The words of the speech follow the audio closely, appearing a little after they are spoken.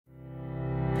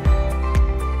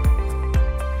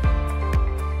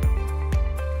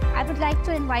like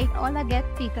to invite all our guest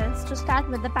speakers to start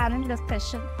with the panel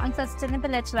discussion on sustainable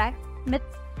HVAC,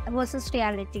 myths versus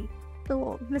reality.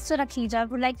 So, Mr. Akhija, I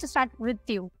would like to start with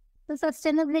you. So,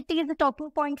 sustainability is a talking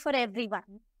point for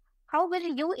everyone. How will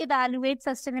you evaluate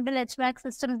sustainable HVAC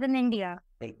systems in India?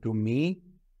 Well, to me,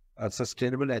 a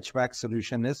sustainable HVAC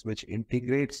solution is which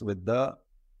integrates with the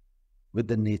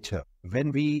nature.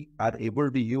 When we are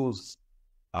able to use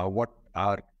what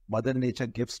our Mother Nature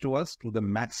gives to us to the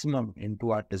maximum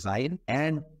into our design,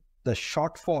 and the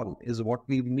shortfall is what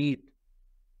we meet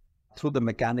through the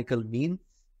mechanical means,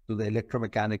 to the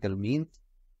electromechanical means,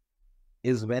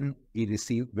 is when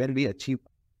we achieve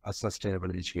a sustainable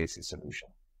HVAC solution.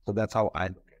 So that's how I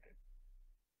look at it.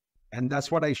 And that's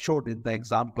what I showed in the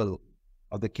example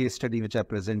of the case study which I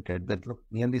presented, that look,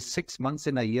 nearly 6 months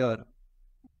in a year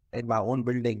in my own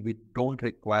building, we don't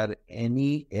require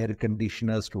any air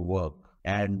conditioners to work.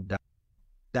 And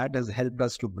that has helped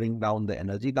us to bring down the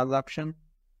energy consumption,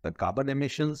 the carbon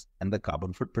emissions, and the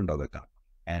carbon footprint of the car.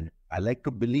 And I like to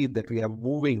believe that we are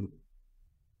moving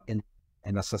in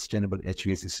a sustainable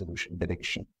HVAC solution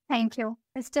direction. Thank you.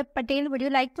 Mr. Patel, would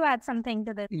you like to add something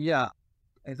to this? Yeah.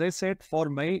 As I said, for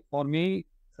me,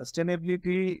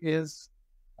 sustainability is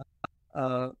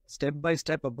a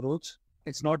step-by-step approach.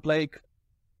 It's not like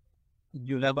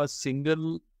you have a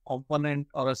single component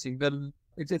or a single.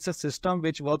 It's a system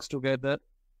which works together,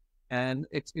 and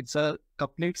it's a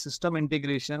complete system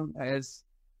integration, as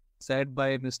said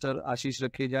by Mr. Ashish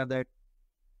Rakheja, that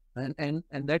and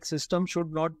that system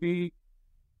should not be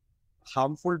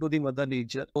harmful to the Mother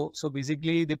Nature. So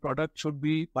basically, the product should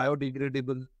be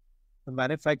biodegradable. The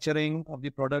manufacturing of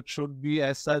the product should be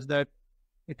as such that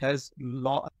it has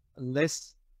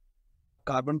less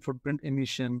carbon footprint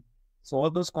emission. So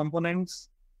all those components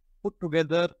put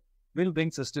together will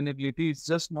bring sustainability. It's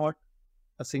just not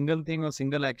a single thing or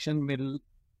single action will,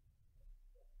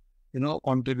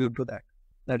 contribute to that.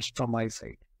 That's from my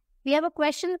side. We have a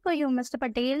question for you, Mr.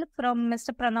 Patel, from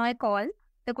Mr. Pranoy Kaul.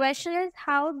 The question is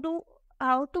how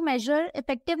to measure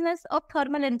effectiveness of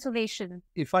thermal insulation.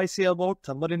 If I say about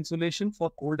thermal insulation for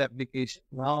cold application,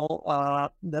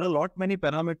 now there are many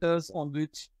parameters on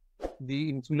which the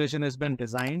insulation has been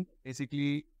designed.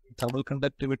 Basically, thermal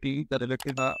conductivity, the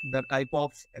relative, the type of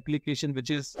application which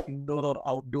is indoor or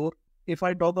outdoor. If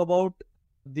I talk about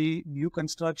the new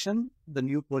construction, the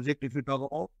new project, if you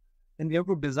talk about, then we have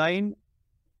to design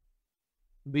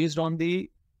based on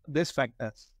these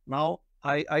factors. Now,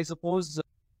 I suppose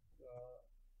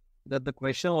that the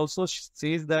question also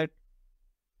says that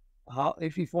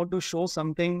if you want to show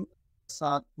something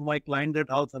to my client that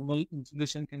how thermal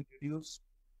insulation can reduce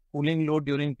cooling load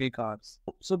during peak hours.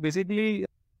 So basically,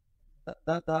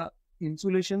 the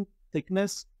insulation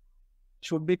thickness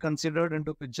should be considered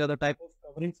into picture, the type of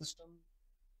covering system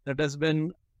that has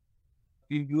been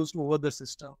used over the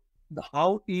system.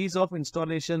 How ease of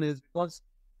installation is, because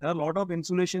there are a lot of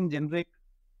insulation generic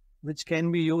which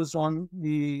can be used on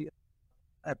the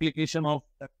application of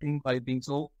ducting piping.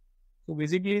 So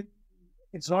basically,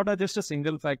 it's not just a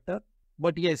single factor,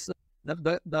 but yes,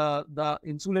 the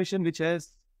insulation which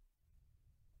has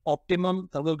optimum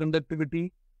thermal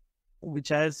conductivity,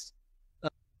 which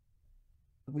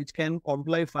can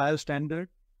comply fire standard,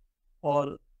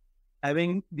 or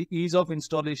having the ease of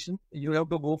installation, you have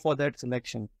to go for that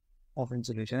selection of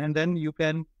insulation, and then you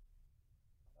can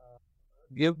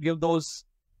give those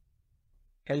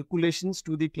calculations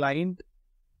to the client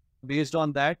based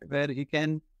on that, where he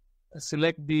can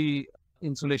select the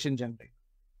insulation generator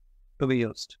to be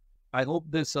used. I hope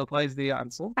this suffices the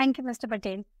answer. Thank you, Mr.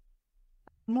 Patel.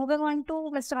 Moving on to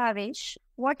Mr. Avesh,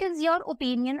 what is your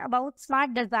opinion about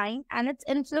smart design and its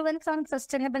influence on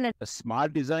sustainability?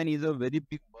 Smart design is a very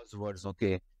big buzzword.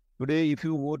 Okay, today if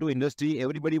you go to industry,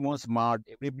 everybody wants smart,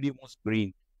 everybody wants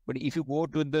green. But if you go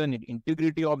to the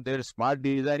integrity of their smart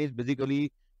design, is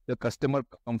basically the customer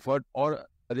comfort, or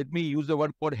let me use the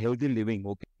word for healthy living.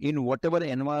 Okay, in whatever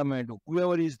environment,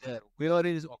 whoever is there, whoever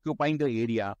is occupying the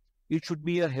area, it should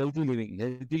be a healthy living.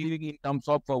 Healthy living in terms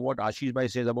of what Ashish Bhai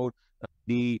says about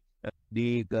the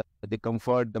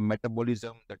comfort, the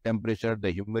metabolism, the temperature,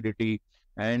 the humidity,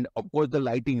 and of course the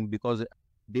lighting, because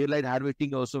daylight harvesting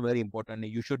is also very important.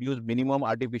 You should use minimum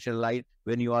artificial light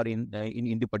when you are in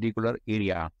the particular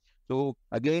area. So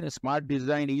again, smart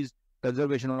design is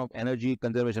conservation of energy,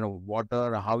 conservation of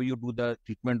water, how you do the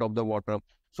treatment of the water.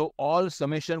 So all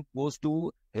summation goes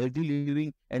to healthy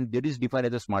living, and that is defined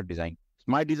as a smart design.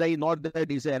 Smart design is not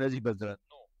that it's an energy business.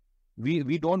 No.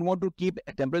 We don't want to keep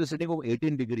a temperature setting of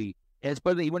 18 degree. As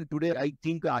per even today, I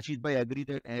think Ashish Bhai agree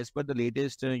that as per the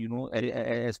latest,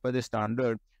 as per the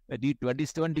standard, the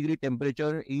 27-degree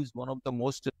temperature is one of the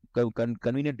most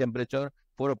convenient temperature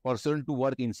for a person to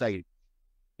work inside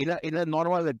in a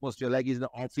normal atmosphere, like in the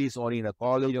office or in a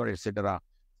college or etc.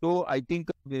 So I think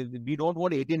we don't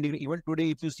want 18 degree. Even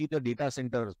today, if you see the data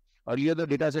centers, earlier the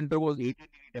data center was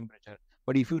 18-degree temperature.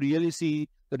 But if you really see,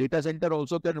 the data center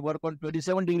also can work on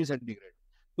 27 degrees centigrade.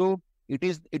 So it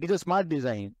is a smart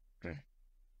design.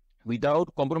 Without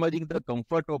compromising the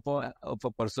comfort of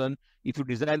a person. If you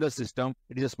design the system,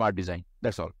 it is a smart design.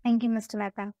 That's all. Thank you, Mr.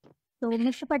 Mehta. So,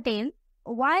 Mr. Patel,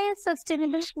 why is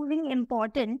sustainable cooling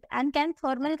important, and can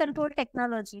thermal control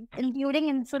technology, including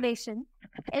insulation,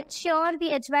 ensure the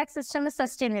HVAC system is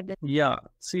sustainable? Yeah,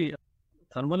 see,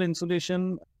 thermal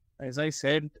insulation, as I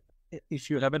said,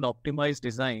 if you have an optimized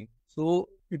design, so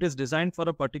it is designed for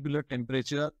a particular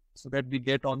temperature so that we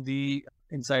get on the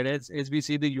inside. As we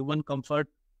see, the human comfort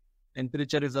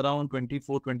temperature is around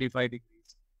 24, 25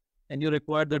 degrees, and you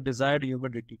require the desired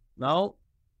humidity. Now,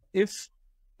 if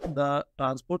the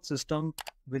transport system,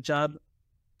 which are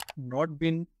not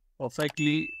been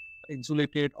perfectly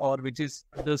insulated, or which is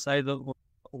undersized or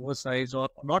oversized, or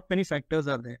not many factors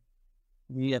are there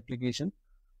in the application,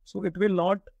 so it will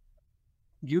not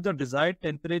give the desired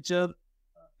temperature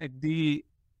at the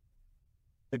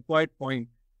required point.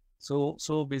 So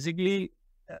basically,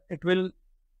 it will,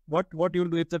 what you'll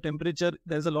do if the temperature,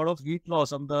 there's a lot of heat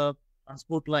loss on the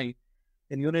transport line,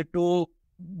 then you need to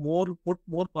put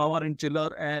more power in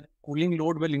chiller, and cooling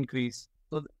load will increase.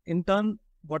 So in turn,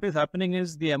 what is happening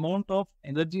is the amount of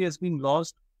energy has been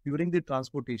lost during the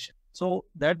transportation. So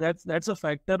that's a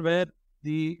factor where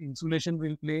the insulation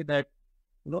will play. That,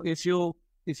 you know, if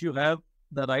you have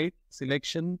the right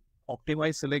selection,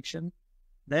 optimized selection,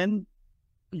 then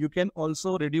you can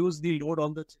also reduce the load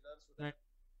on the chiller, so that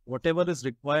whatever is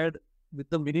required with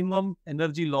the minimum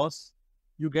energy loss,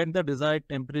 you get the desired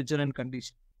temperature and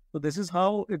condition. So this is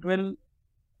how it will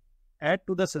add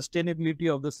to the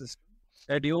sustainability of the system,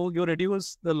 that you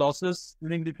reduce the losses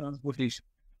during the transportation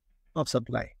of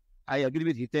supply. I agree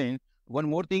with Hiten. One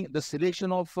more thing, the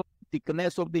selection of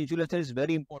thickness of the insulation is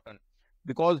very important,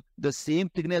 because the same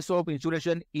thickness of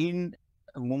insulation in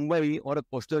Mumbai or a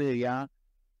coastal area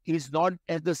is not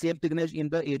as the same thickness in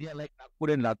the area like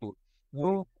Nagpur and Latur.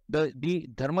 So the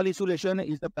thermal insulation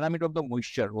is the parameter of the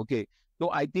moisture. Okay. So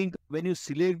I think when you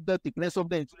select the thickness of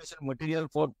the insulation material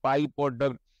for pipe or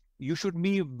duct, you should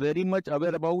be very much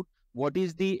aware about what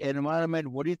is the environment,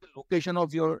 what is the location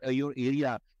of your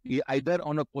area, either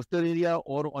on a coastal area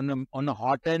or on a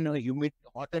hot and humid,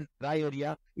 hot and dry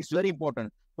area. It's very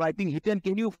important. So I think, Hiten,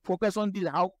 can you focus on this,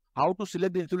 how to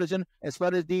select the insulation as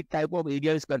far as the type of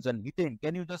area is concerned? Hiten,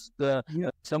 can you just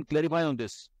some clarify on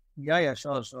this? Yeah,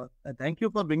 sure. Thank you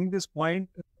for bringing this point,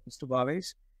 Mr.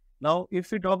 Bhavesh. Now,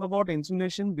 if we talk about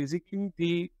insulation, basically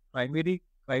the primary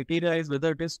criteria is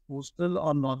whether it is coastal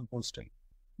or non-coastal.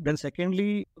 Then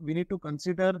secondly, we need to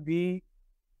consider the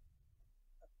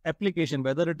application,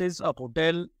 whether it is a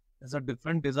hotel, there's a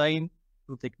different design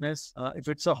to thickness. If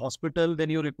it's a hospital, then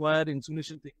you require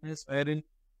insulation thickness, wherein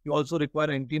you also require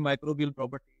antimicrobial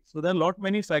properties. So there are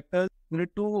many factors you need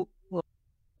to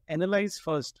analyze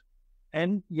first.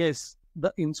 And yes,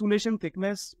 the insulation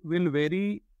thickness will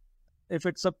vary if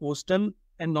it's a coastal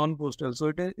and non-coastal.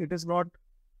 So it is not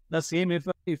the same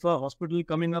if a hospital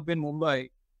coming up in Mumbai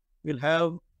will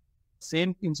have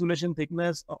same insulation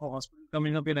thickness of a hospital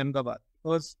coming up in Ahmedabad.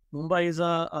 Because Mumbai is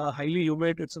a highly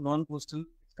humid, it's a non-coastal,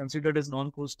 it's considered as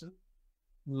non-coastal.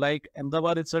 Like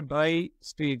Ahmedabad, it's a dry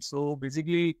state. So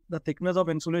basically the thickness of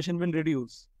insulation will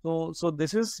reduce. So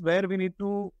this is where we need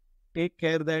to take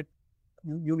care that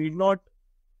you need not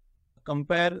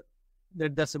compare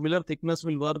that the similar thickness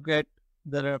will work at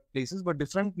the places, but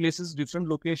different places, different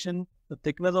location, the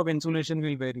thickness of insulation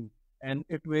will vary, and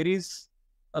it varies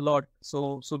a lot.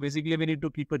 So basically we need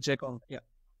to keep a check on. Yeah.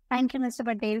 Thank you, Mr.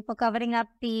 Patel, for covering up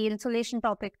the insulation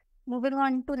topic. Moving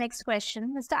on to next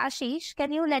question. Mr. Ashish,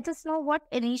 can you let us know what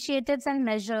initiatives and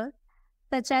measures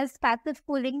such as passive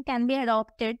cooling can be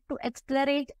adopted to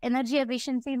accelerate energy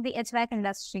efficiency in the HVAC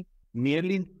industry?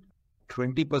 Nearly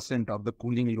 20% of the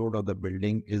cooling load of the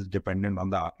building is dependent on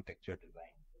the architecture design.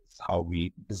 It's how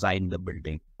we design the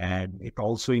building. And it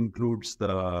also includes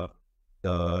the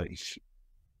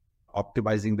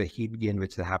optimizing the heat gain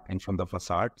which is happening from the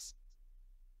facades,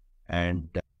 and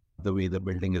the way the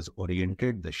building is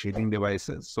oriented, the shading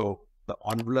devices. So the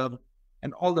envelope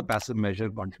and all the passive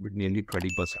measures contribute nearly 20%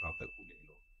 of the cooling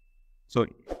load. So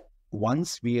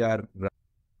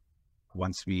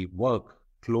once we work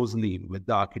closely with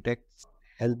the architects,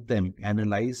 help them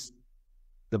analyze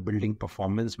the building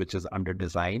performance which is under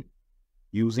design,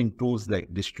 using tools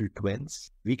like digital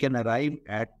twins, we can arrive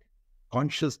at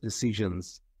conscious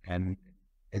decisions and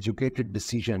educated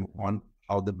decision on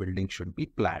how the building should be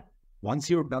planned. Once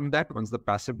you've done that, once the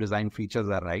passive design features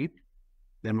are right,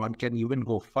 then one can even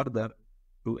go further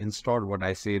to install what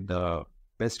I say the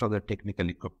best of the technical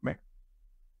equipment,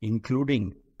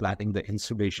 including planning the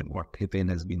insulation, what Hiten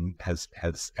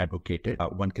has advocated.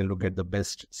 One can look at the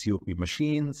best COP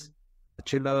machines,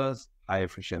 chillers, high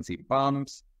efficiency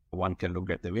pumps. One can look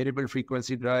at the variable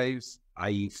frequency drives,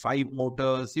 IE5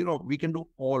 motors. We can do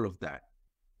all of that.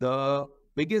 The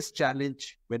biggest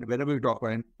challenge whenever we talk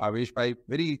about, Avesh Bhai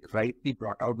very rightly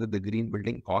brought out that the green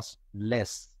building costs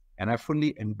less. And I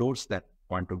fully endorse that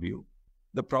point of view.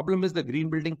 The problem is the green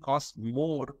building costs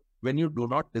more when you do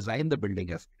not design the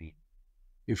building as green.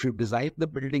 If you design the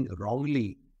building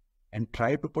wrongly and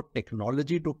try to put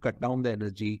technology to cut down the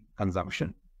energy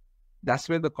consumption, that's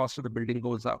where the cost of the building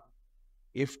goes up.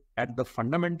 If at the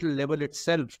fundamental level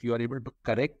itself, you are able to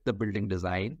correct the building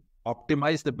design,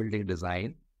 optimize the building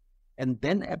design, and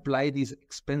then apply these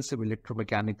expensive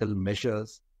electromechanical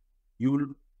measures, you will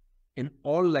in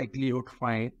all likelihood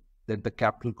find that the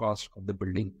capital cost of the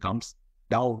building comes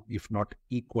down, if not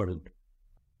equal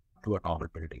to a normal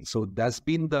building. So that's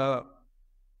been the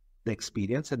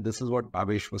experience, and this is what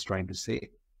Bhavesh was trying to say.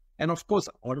 And of course,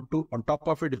 on top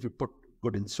of it, if you put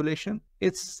good insulation,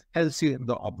 it helps you in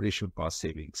the operational cost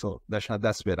saving. So Darshana,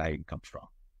 that's where I come from.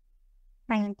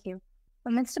 Thank you.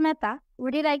 Mr. Mehta,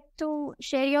 would you like to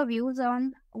share your views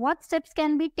on what steps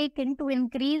can be taken to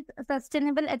increase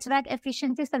sustainable HVAC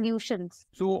efficiency solutions?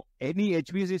 So any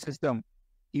HVAC system,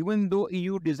 even though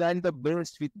you design the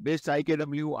best with best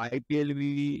IKW,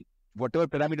 IPLV, whatever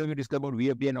parameter you discuss about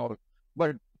VFD and all,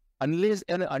 but unless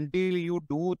and until you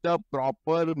do the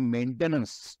proper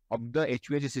maintenance of the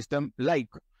HVAC system, like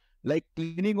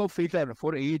cleaning of filter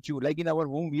for AHU, like in our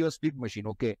home we have split machine,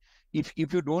 okay? If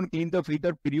you don't clean the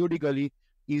filter periodically,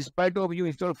 in spite of you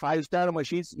install 5-star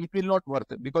machines, it will not work,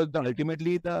 because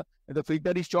ultimately the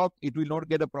filter is chopped, it will not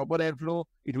get a proper airflow,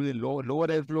 it will lower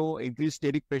airflow, increase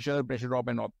static pressure drop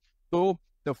and all. So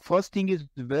the first thing is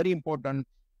very important,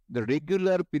 the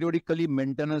regular periodically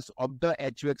maintenance of the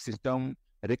HVAC system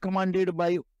recommended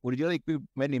by original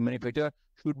equipment manufacturer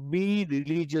should be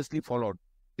religiously followed.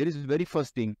 That is the very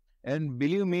first thing. And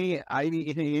believe me,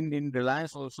 in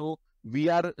Reliance also, we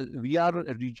are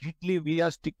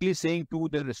strictly saying to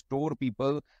the store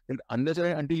people that unless and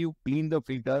until you clean the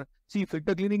filter, see,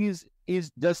 filter cleaning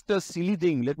is just a silly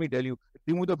thing. Let me tell you,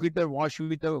 remove the filter, wash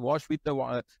with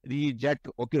the jet.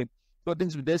 Okay, so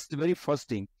that's the very first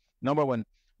thing. Number one.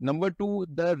 Number two,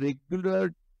 the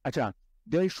regular.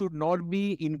 There should not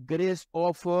be ingress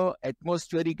of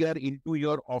atmospheric air into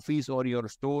your office or your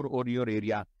store or your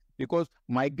area, because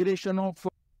migration of,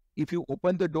 if you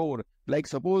open the door, like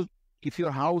suppose if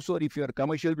your house or if your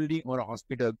commercial building or a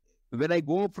hospital, when I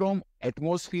go from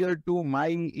atmosphere to my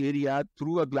area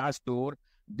through a glass door,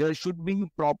 there should be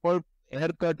proper air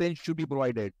curtain should be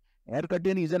provided. Air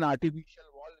curtain is an artificial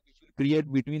wall which will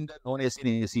create between the non-AC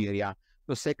and AC area.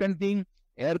 So second thing,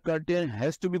 air curtain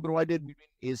has to be provided between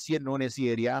AC and non-AC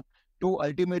area to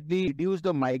ultimately reduce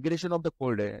the migration of the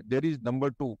cold air. There is number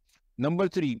two. Number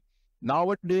three,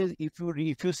 nowadays, if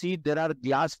you see, there are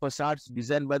glass facades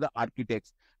designed by the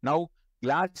architects. Now,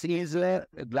 glass is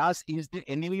the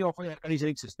enemy of an air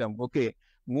conditioning system. Okay,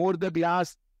 more the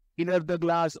glass, thinner the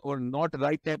glass, or not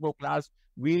right type of glass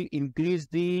will increase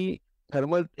the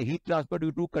thermal heat transfer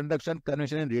due to conduction,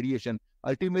 and radiation.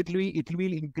 Ultimately, it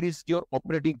will increase your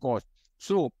operating cost.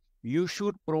 So you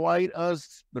should provide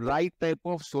us the right type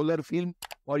of solar film,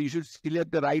 or you should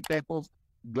select the right type of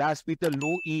glass with a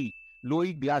low E. Low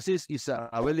E glasses is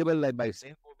available like by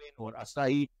Saint-Gobain or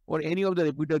Asahi or any of the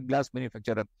reputed glass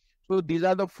manufacturer. So these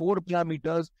are the 4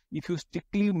 parameters. If you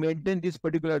strictly maintain this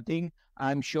particular thing,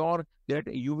 I'm sure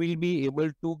that you will be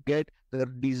able to get the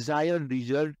desired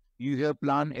result you have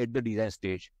planned at the design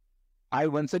stage. I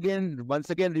once again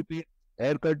repeat: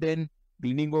 air curtain,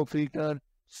 cleaning of filter,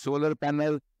 solar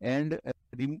panel, and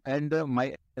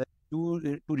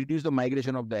to reduce the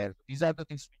migration of the air. These are the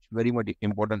things which very much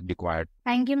important required.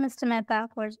 Thank you, Mr. Mehta,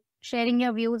 for sharing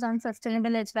your views on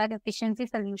sustainable HVAC efficiency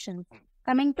solutions.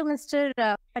 Coming to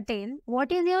Mr. Patel,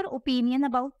 what is your opinion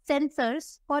about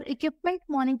sensors for equipment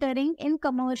monitoring in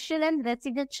commercial and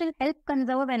residential help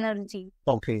conserve energy?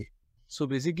 Okay. So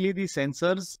basically the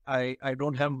sensors, I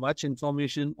don't have much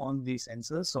information on the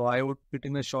sensors. So I would put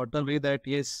in a shorter way that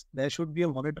yes, there should be a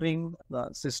monitoring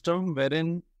system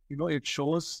wherein, it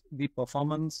shows the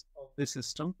performance of the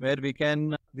system, where we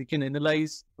can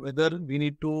analyze whether we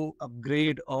need to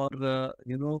upgrade or,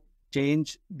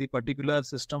 change the particular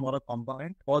system or a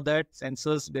component. For that,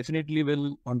 sensors definitely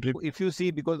will contribute. If you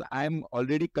see, because I'm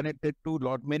already connected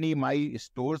to many my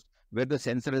stores, where the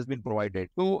sensor has been provided.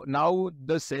 So now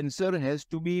the sensor has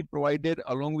to be provided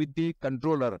along with the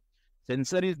controller.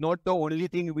 Sensor is not the only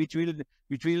thing which will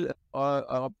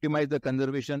optimize the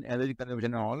conservation, energy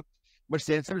conservation and all. But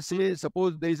sensor, say,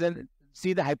 suppose there is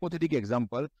see the hypothetical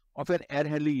example of an air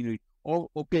handling unit, or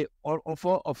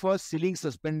of a ceiling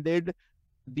suspended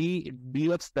the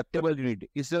deluxe ductable unit.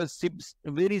 Is a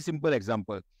very simple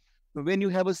example. So when you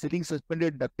have a ceiling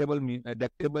suspended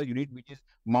ductable unit which is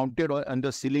mounted on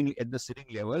the ceiling at the ceiling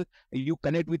level, you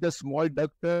connect with a small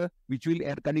duct which will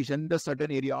air condition the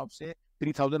certain area of say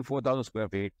 3,000, 4,000 square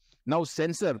feet. Now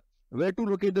sensor, where to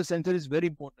locate the sensor is very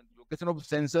important. Location of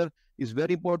sensor is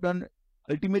very important.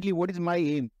 Ultimately, what is my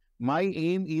aim? My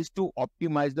aim is to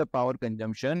optimize the power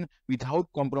consumption without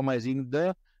compromising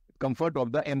the comfort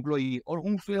of the employee or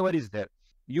whomsoever is there.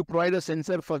 You provide a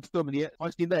sensor first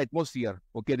in the atmosphere.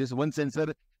 Okay, this one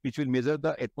sensor which will measure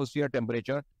the atmosphere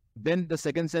temperature. Then the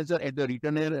second sensor at the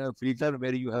return air filter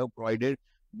where you have provided.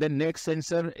 The next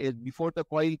sensor is before the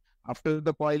coil, after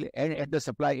the coil, and at the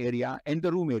supply area and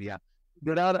the room area.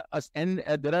 There are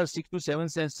 6 to 7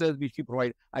 sensors which we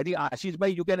provide. I think Ashish bhai,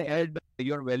 you can add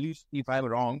your values if I am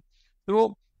wrong.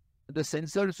 So the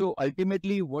sensor. So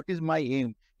ultimately, what is my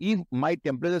aim? If my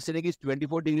temperature setting is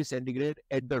 24 degrees centigrade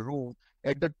at the room,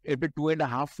 at the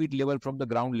 2.5 feet level from the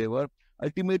ground level,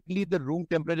 ultimately the room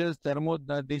temperature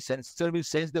the sensor will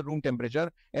sense the room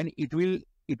temperature, and it will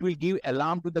give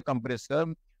alarm to the compressor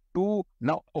to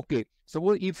now. Okay,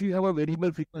 so if you have a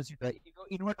variable frequency,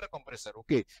 inverter compressor.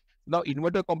 Okay, now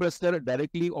inverter compressor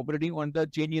directly operating on the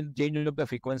change of the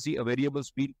frequency, a variable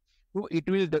speed. So it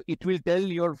will tell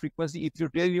your frequency. If you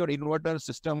tell your inverter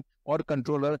system or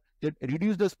controller that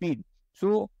reduce the speed.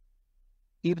 So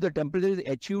if the temperature is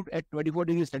achieved at 24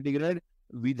 degrees centigrade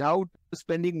without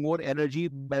spending more energy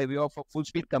by way of a full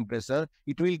speed compressor,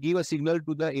 it will give a signal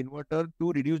to the inverter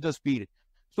to reduce the speed.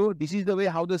 So this is the way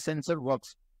how the sensor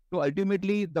works. So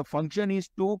ultimately the function is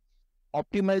to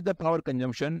optimize the power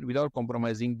consumption without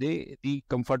compromising the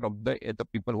comfort of the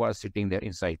people who are sitting there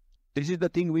inside. This is the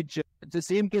thing which it's the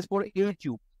same case for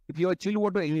AHU. If you have chill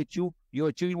water AHU,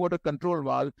 your chill water control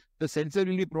valve, the sensor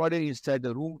will be provided inside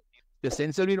the room. The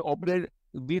sensor will operate,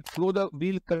 will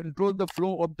control the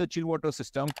flow of the chill water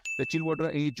system. The chill water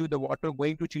AHU, the water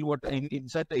going to chill water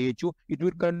inside the AHU, it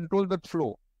will control the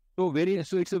flow. So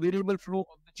it's a variable flow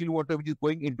of the chill water which is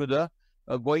going into the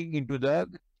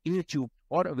AHU,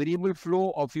 or a variable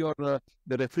flow of your the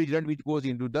refrigerant which goes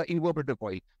into the evaporator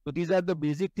coil. So these are the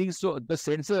basic things. So the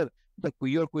sensor,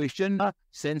 your question,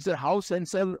 sensor, how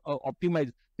sensor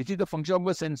optimize? This is the function of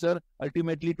a sensor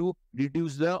ultimately to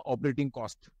reduce the operating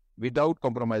cost without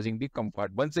compromising the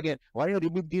comfort. Once again, why I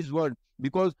repeat this word?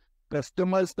 Because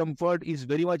customer's comfort is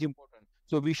very much important.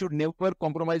 So we should never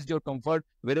compromise your comfort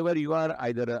wherever you are,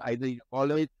 either in a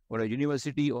college or a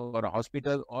university or a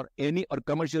hospital or any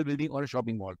commercial building or a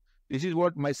shopping mall. This is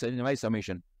what my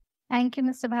summation. Thank you,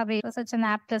 Mr. Bhabe, for such an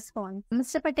apt response.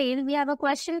 Mr. Patel, we have a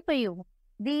question for you.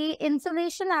 The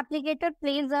insulation applicator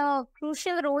plays a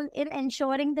crucial role in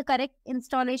ensuring the correct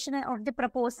installation of the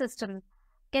proposed system.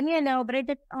 Can you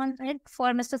elaborate on it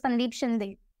for Mr. Sandeep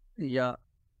Shinde? Yeah.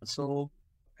 So,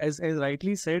 as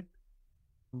rightly said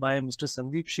by Mr.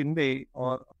 Sandeep Shinde,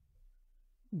 or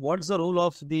what's the role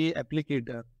of the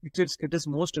applicator? It is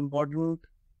most important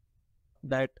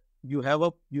that you have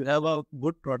a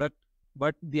good product,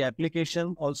 but the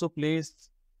application also plays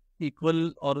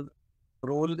equal or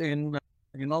role in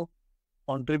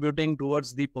contributing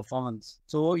towards the performance.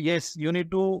 So yes, you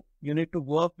need to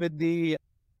work with the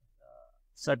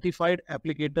certified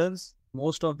applicators.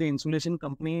 Most of the insulation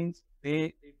companies,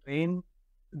 they train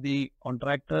the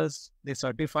contractors, they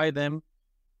certify them,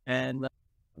 and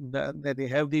they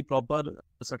have the proper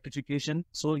certification.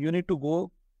 So you need to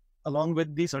go along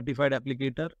with the certified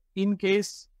applicator. In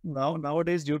case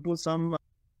nowadays, due to some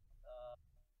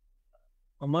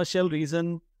commercial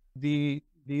reason, they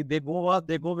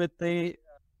go with the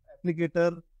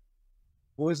applicator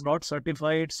who is not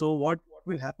certified. So what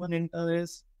will happen in turn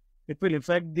is it will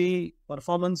affect the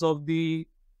performance of the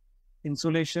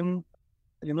insulation,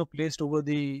 placed over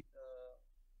the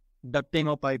ducting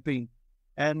or piping,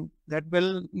 and that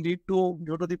will lead to,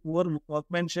 due to the poor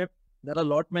workmanship, there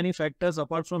are many factors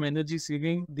apart from energy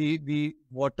saving. The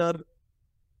water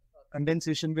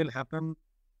condensation will happen.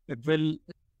 It will,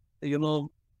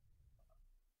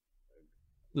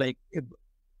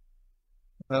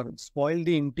 spoil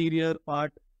the interior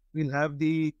part. We'll have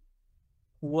the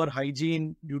poor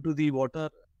hygiene due to the water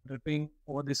dripping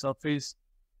over the surface.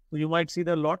 So you might see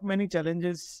there are many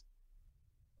challenges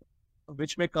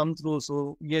which may come through.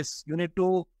 So yes, you need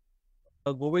to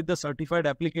go with the certified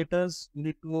applicators. You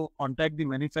need to contact the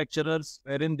manufacturers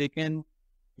wherein they can,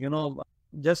 it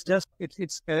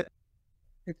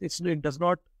does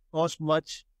not cost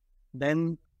much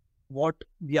than what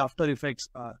the after effects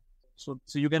are. So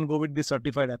you can go with the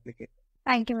certified applicator.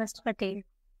 Thank you, Mr. Patel.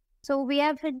 So we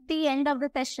have hit the end of the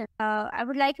session. I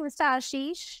would like Mr.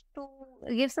 Ashish to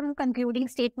give some concluding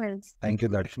statements. Thank you,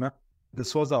 Darshana.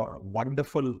 This was a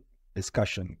wonderful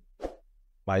discussion.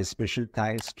 My special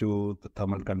thanks to the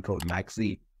Thermal Control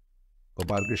Maxi,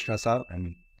 Gopal Krishna sir,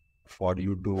 and for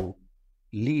you to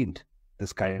lead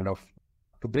this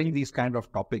to bring these kind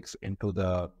of topics into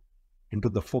the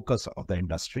focus of the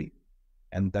industry.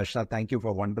 And Darshana, thank you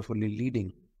for wonderfully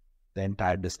leading the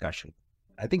entire discussion.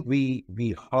 I think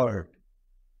we heard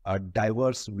a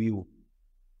diverse view,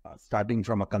 starting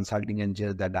from a consulting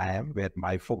engineer that I am, where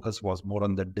my focus was more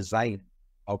on the design.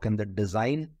 How can the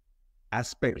design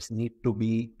aspects need to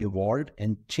be evolved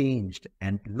and changed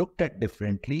and looked at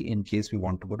differently in case we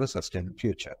want to go to a sustainable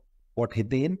future? What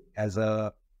Hiten as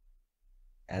a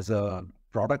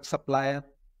product supplier,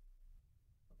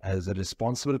 as a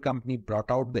responsible company, brought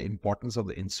out the importance of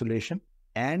the insulation.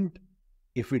 And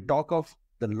if we talk of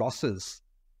the losses,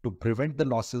 to prevent the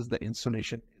losses, the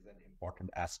insulation is an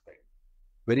important aspect.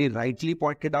 Very rightly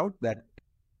pointed out that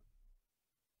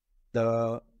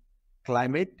the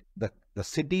climate, the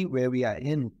city where we are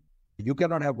in, you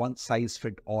cannot have one size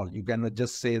fit all. You cannot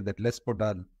just say that let's put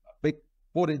a big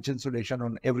 4-inch insulation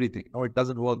on everything. No, it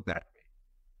doesn't work that way.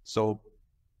 So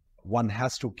one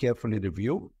has to carefully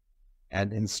review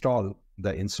and install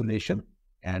the insulation,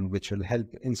 and which will help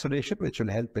in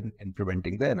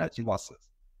preventing the energy losses.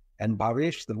 And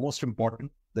Bhavesh, the most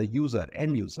important, the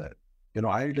end user.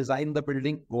 I'll design the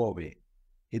building, go away.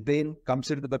 It then comes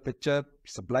into the picture,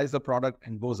 supplies the product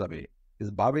and goes away.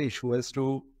 It's Bhavesh who has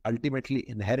to ultimately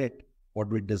inherit what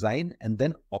we design and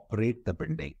then operate the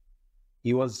building.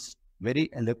 He was very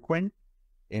eloquent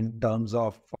in terms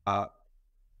of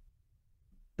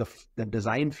the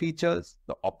design features,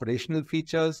 the operational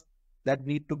features that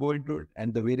need to go into it,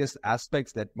 and the various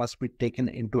aspects that must be taken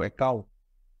into account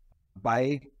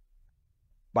by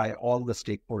all the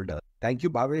stakeholders. Thank you,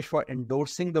 Bhavesh, for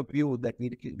endorsing the view that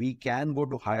we can go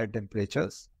to higher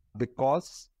temperatures,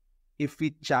 because if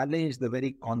we challenge the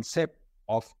very concept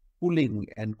of cooling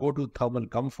and go to thermal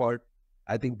comfort,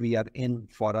 I think we are in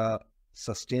for a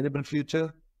sustainable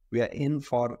future. We are in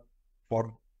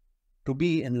to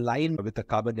be in line with the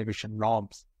carbon emission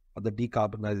norms or the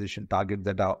decarbonisation target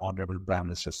that our Honorable Prime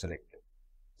Minister selected.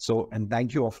 So, and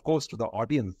thank you, of course, to the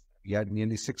audience. We had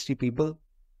nearly 60 people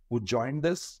who joined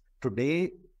this.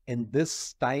 Today, in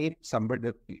this time,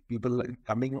 people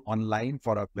coming online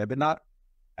for a webinar.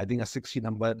 I think a 60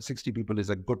 people is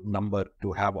a good number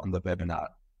to have on the webinar.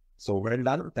 So well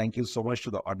done. Thank you so much to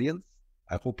the audience.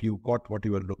 I hope you got what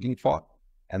you were looking for.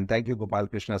 And thank you, Gopal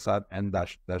Krishna sir and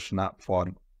Darshana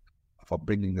for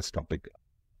bringing this topic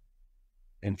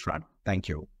in front. Thank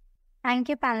you. Thank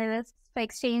you, panelists, for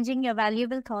exchanging your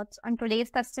valuable thoughts on today's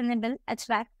sustainable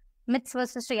HVAC myths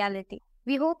versus reality.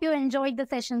 We hope you enjoyed the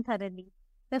session thoroughly.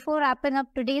 Before wrapping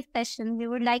up today's session, we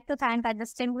would like to thank our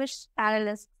distinguished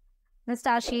panelists,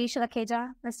 Mr. Ashish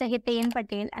Rakheja, Mr. Hiten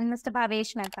Patel, and Mr.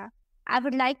 Bhavesh Mehta. I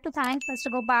would like to thank Mr.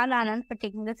 Gopal Anand for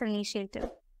taking this initiative.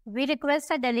 We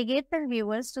request our delegates and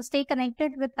viewers to stay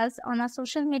connected with us on our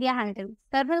social media handles.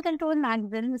 Thermal Control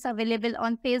Magazine is available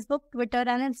on Facebook, Twitter,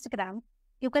 and Instagram.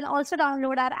 You can also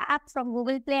download our app from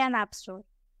Google Play and App Store.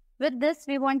 With this,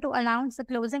 we want to announce the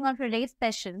closing of today's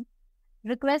session.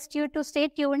 Request you to stay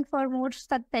tuned for more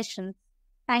such sessions.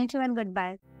 Thank you and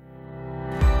goodbye.